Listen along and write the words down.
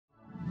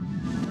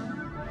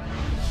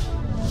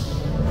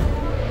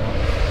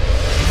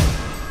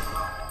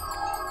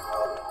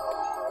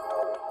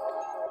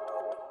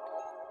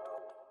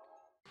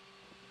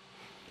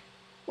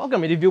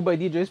Welcome to the review by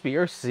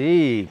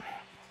Djsprc.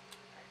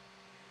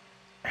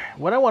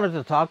 What I wanted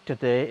to talk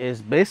today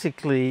is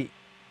basically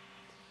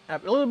a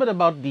little bit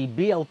about the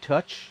BL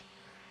Touch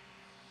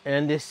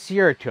and the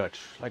Creality Touch,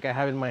 like I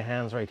have in my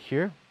hands right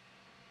here.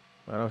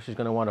 I know she's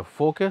going to want to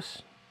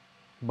focus,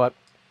 but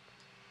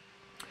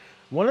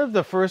one of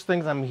the first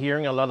things I'm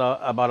hearing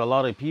about a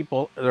lot of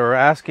people that are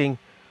asking,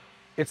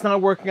 it's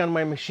not working on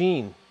my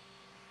machine.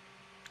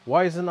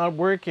 Why is it not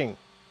working?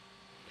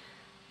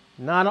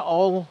 Not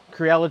all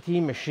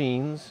Creality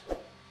machines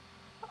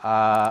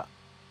out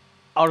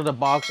of the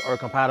box are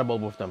compatible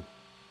with them.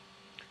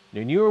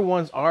 The newer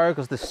ones are,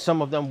 because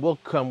some of them will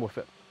come with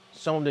it.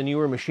 Some of the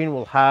newer machine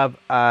will have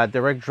a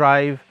direct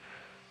drive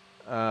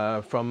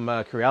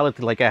from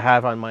Creality, like I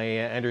have on my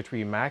Ender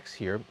 3 Max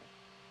here.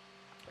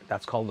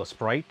 That's called the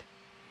Sprite.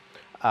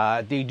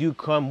 They do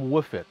come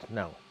with it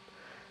now.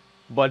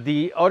 But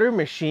the other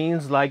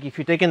machines, like if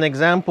you take an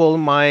example,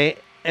 my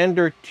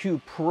Ender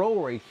 2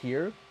 Pro right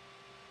here,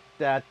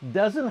 that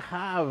doesn't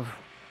have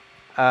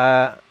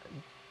the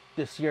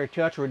Creality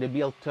Touch or the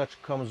BL Touch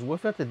comes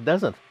with it, it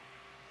doesn't.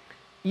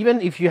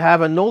 Even if you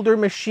have an older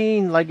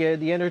machine like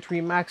the Ender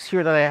 3 Max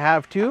here that I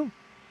have too,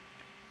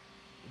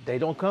 they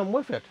don't come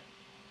with it.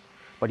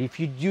 But if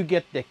you do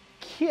get the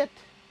kit,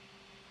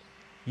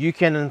 you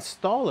can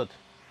install it.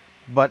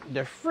 But the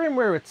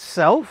firmware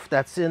itself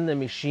that's in the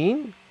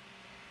machine,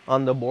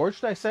 on the board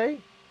should I say,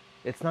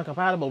 it's not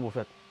compatible with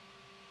it.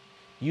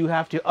 You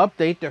have to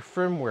update the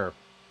firmware.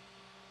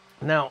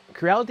 Now,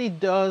 Creality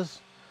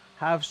does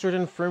have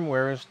certain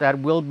firmwares that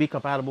will be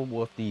compatible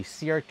with the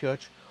Creality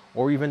Touch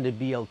or even the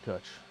BL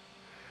Touch.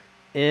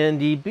 In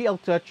the BL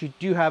Touch, you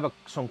do have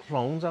some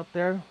clones out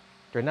there.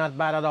 They're not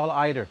bad at all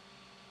either.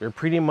 They're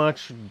pretty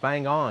much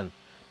bang on.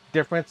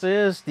 Difference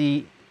is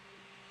the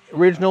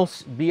original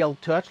BL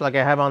Touch, like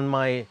I have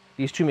on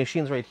these two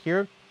machines right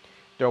here,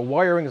 their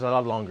wiring is a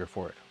lot longer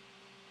for it.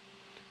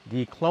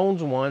 The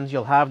clones ones,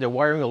 you'll have the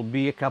wiring will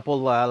be a couple,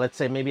 let's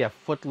say maybe a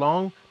foot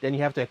long, then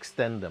you have to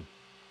extend them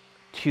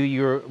to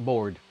your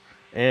board.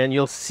 And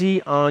you'll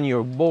see on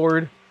your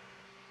board,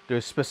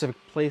 there's specific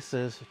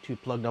places to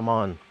plug them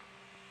on.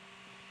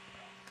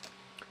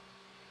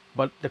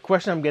 But the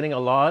question I'm getting a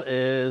lot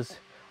is,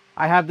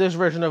 I have this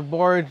version of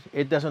board,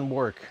 it doesn't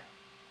work.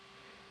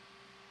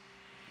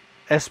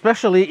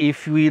 Especially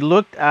if we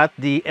looked at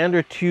the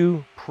Ender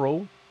 2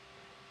 Pro,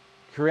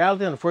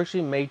 Creality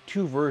unfortunately made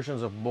two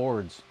versions of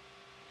boards.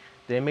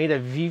 They made a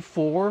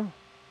V4,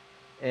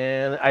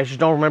 and I just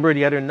don't remember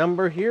the other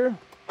number here.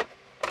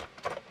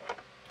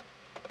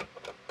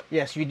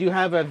 Yes, you do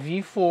have a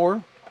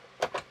V4,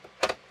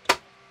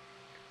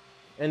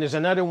 and there's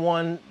another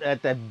one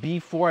at that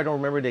B4. I don't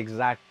remember the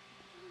exact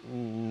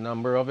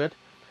number of it,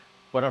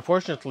 but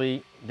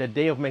unfortunately, the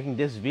day of making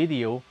this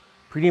video,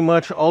 pretty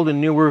much all the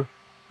newer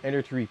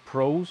Ender 3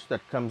 Pros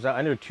that comes out,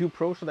 Ender 2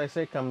 Pro should I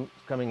say,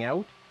 coming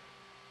out,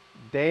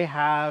 they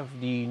have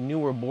the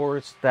newer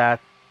boards that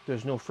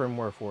there's no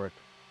firmware for it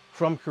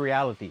from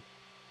Creality.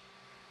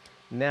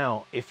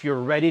 Now, if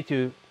you're ready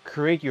to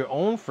create your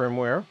own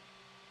firmware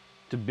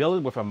to build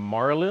it with a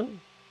Marlin,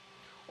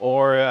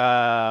 or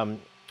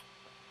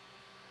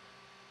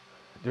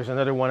there's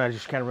another one, I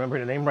just can't remember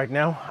the name right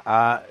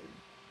now,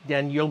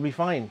 then you'll be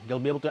fine. You'll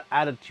be able to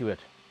add it to it.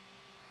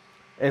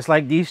 It's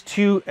like these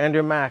two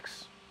Ender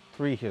Max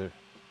 3 here.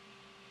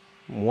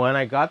 When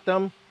I got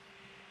them,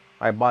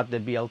 I bought the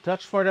BL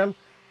Touch for them.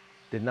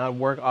 Did not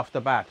work off the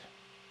bat.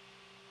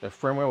 The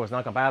firmware was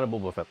not compatible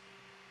with it.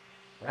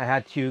 I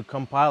had to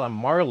compile a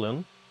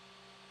Marlin,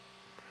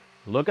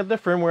 look at the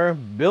firmware,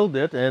 build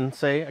it, and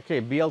say, okay,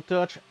 BL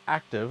Touch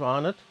active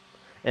on it,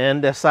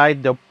 and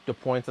decide the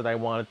points that I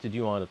wanted to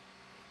do on it.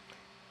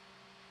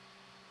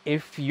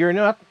 If you're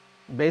not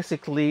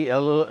basically a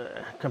little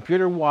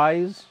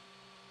computer-wise,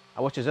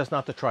 I want you just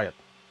not to try it.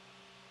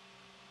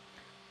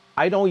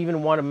 I don't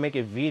even want to make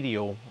a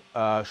video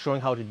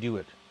showing how to do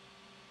it,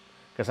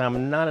 because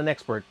I'm not an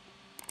expert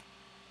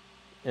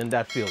in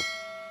that field.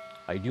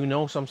 I do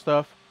know some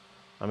stuff.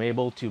 I'm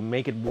able to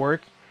make it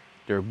work.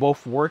 They're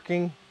both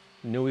working,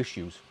 no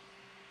issues.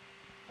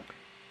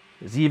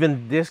 There's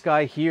even this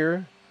guy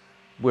here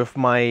with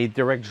my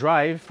direct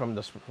drive from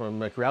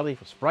the Creality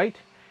for Sprite.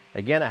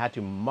 Again, I had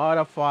to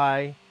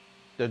modify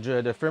the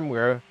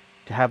firmware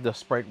to have the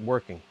Sprite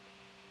working.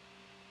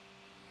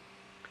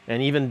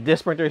 And even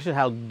this printer should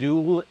have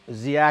dual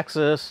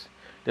Z-axis.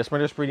 This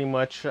printer is pretty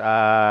much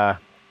upgraded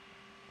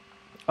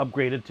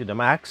to the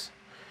Max.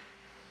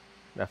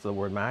 That's the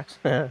word Max.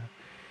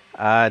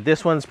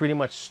 This one's pretty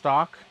much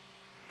stock.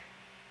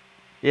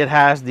 It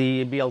has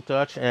the BL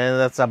Touch, and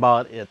that's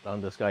about it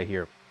on this guy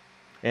here.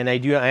 And I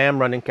am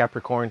running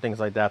Capricorn, things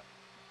like that.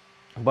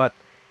 But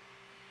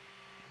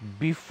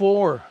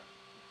before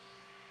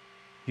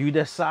you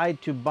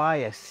decide to buy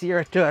a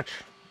Creality Touch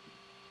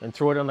and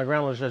throw it on the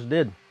ground, as I just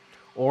did,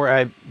 or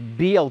a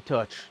BL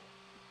Touch,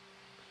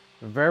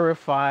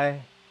 verify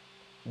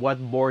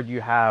what board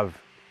you have.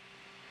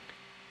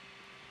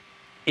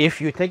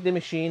 If you take the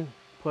machine,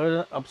 put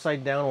it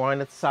upside down or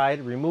on its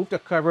side, remove the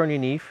cover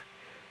underneath,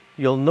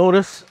 you'll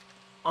notice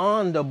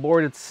on the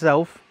board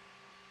itself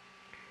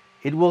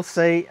it will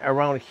say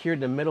around here in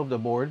the middle of the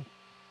board,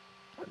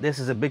 this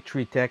is a Big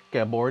Tech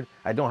board.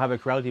 I don't have a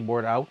Creality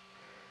board out.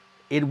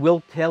 It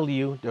will tell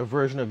you the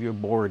version of your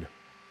board.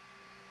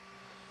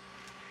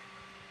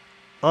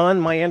 On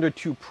my Ender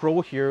 2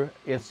 Pro here,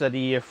 it's the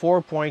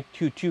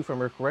 4.22, if I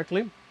remember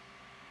correctly.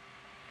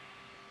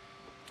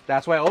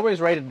 That's why I always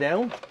write it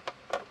down.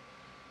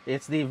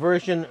 It's the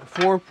version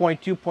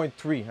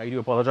 4.2.3. I do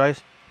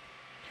apologize.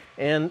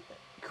 And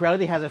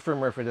Creality has a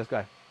firmware for this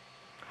guy.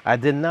 I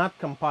did not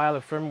compile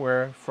a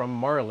firmware from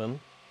Marlin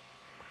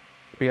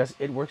because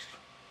it works.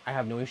 I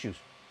have no issues.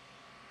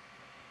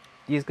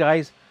 These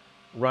guys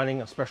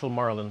running a special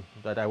Marlin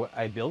that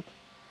I built.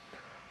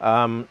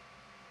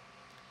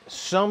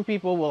 Some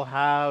people will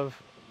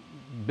have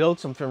built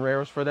some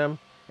firmwares for them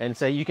and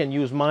say you can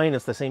use mine,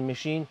 it's the same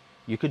machine.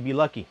 You could be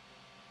lucky.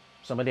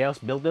 Somebody else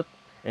built it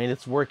and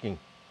it's working.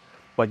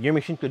 But your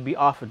machine could be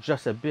off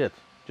just a bit.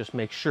 Just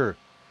make sure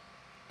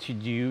to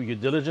do your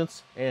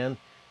diligence and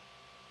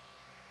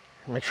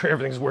make sure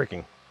everything's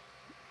working.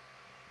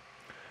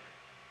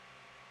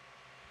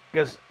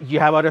 Because you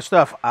have other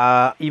stuff.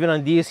 Even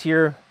on these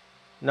here,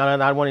 not on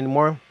that one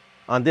anymore.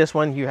 On this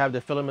one, you have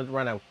the filament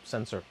runout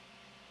sensor.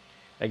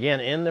 Again,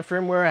 in the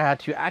firmware, I had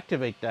to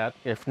activate that.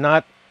 If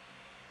not,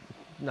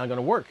 not going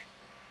to work.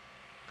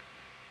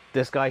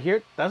 This guy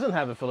here doesn't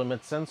have a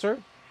filament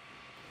sensor.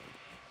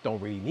 Don't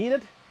really need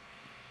it.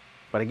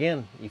 But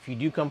again, if you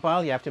do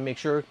compile, you have to make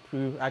sure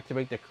to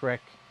activate the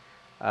correct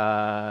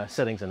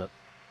settings in it.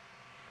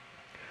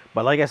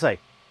 But like I say,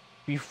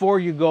 before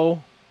you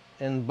go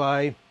and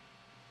buy,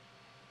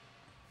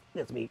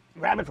 let me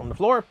grab it from the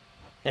floor,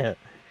 a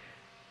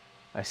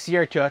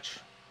CR Touch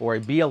or a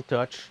BL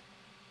Touch,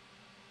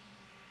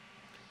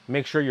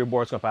 make sure your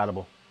board's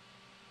compatible.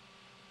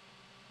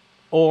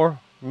 Or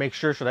make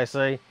sure, should I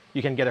say,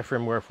 you can get a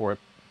firmware for it.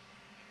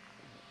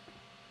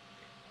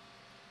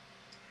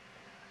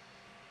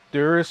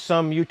 There are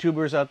some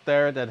YouTubers out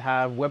there that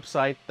have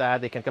websites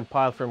that they can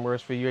compile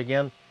firmwares for you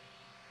again.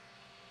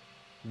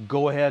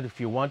 Go ahead if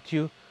you want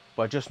to,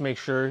 but just make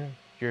sure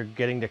you're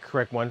getting the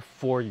correct one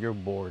for your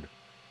board.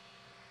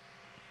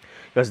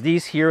 Because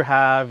these here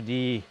have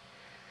the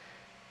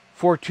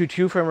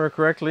 422 firmware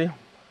correctly.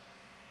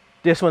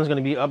 This one's going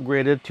to be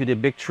upgraded to the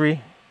Big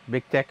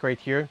Tech right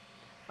here.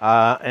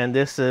 And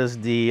this is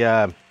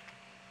the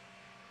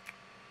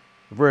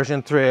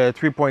version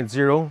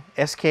 3.0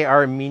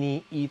 SKR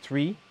Mini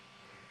E3.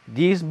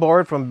 These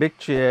boards from Big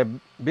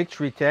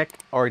Tech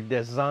are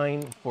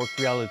designed for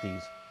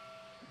Crealities.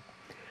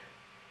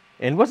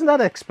 And wasn't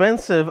that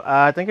expensive.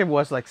 I think it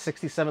was like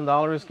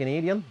 $67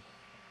 Canadian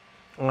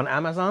on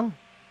Amazon.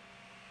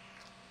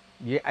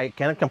 Yeah, I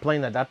cannot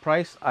complain at that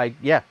price.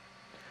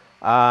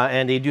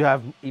 And they do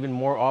have even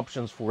more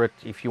options for it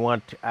if you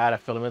want to add a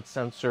filament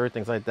sensor,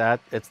 things like that.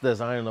 It's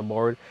designed on the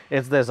board.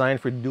 It's designed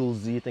for dual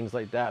Z, things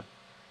like that.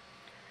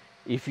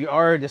 If you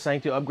are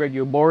deciding to upgrade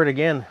your board,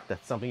 again,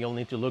 that's something you'll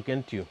need to look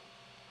into.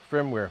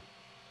 Firmware.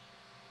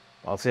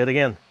 I'll say it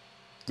again.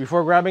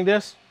 Before grabbing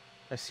this,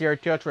 a CR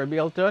Touch or a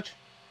BL Touch,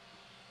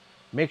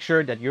 make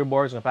sure that your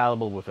board is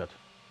compatible with it.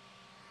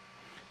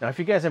 Now, if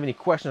you guys have any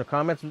questions or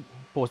comments,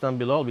 post down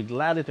below. I'll be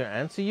glad to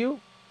answer you.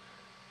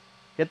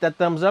 Hit that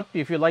thumbs up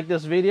if you like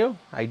this video.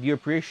 I do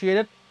appreciate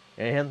it.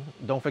 And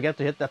don't forget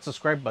to hit that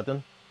subscribe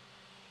button.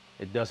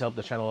 It does help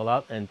the channel a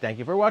lot. And thank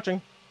you for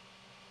watching.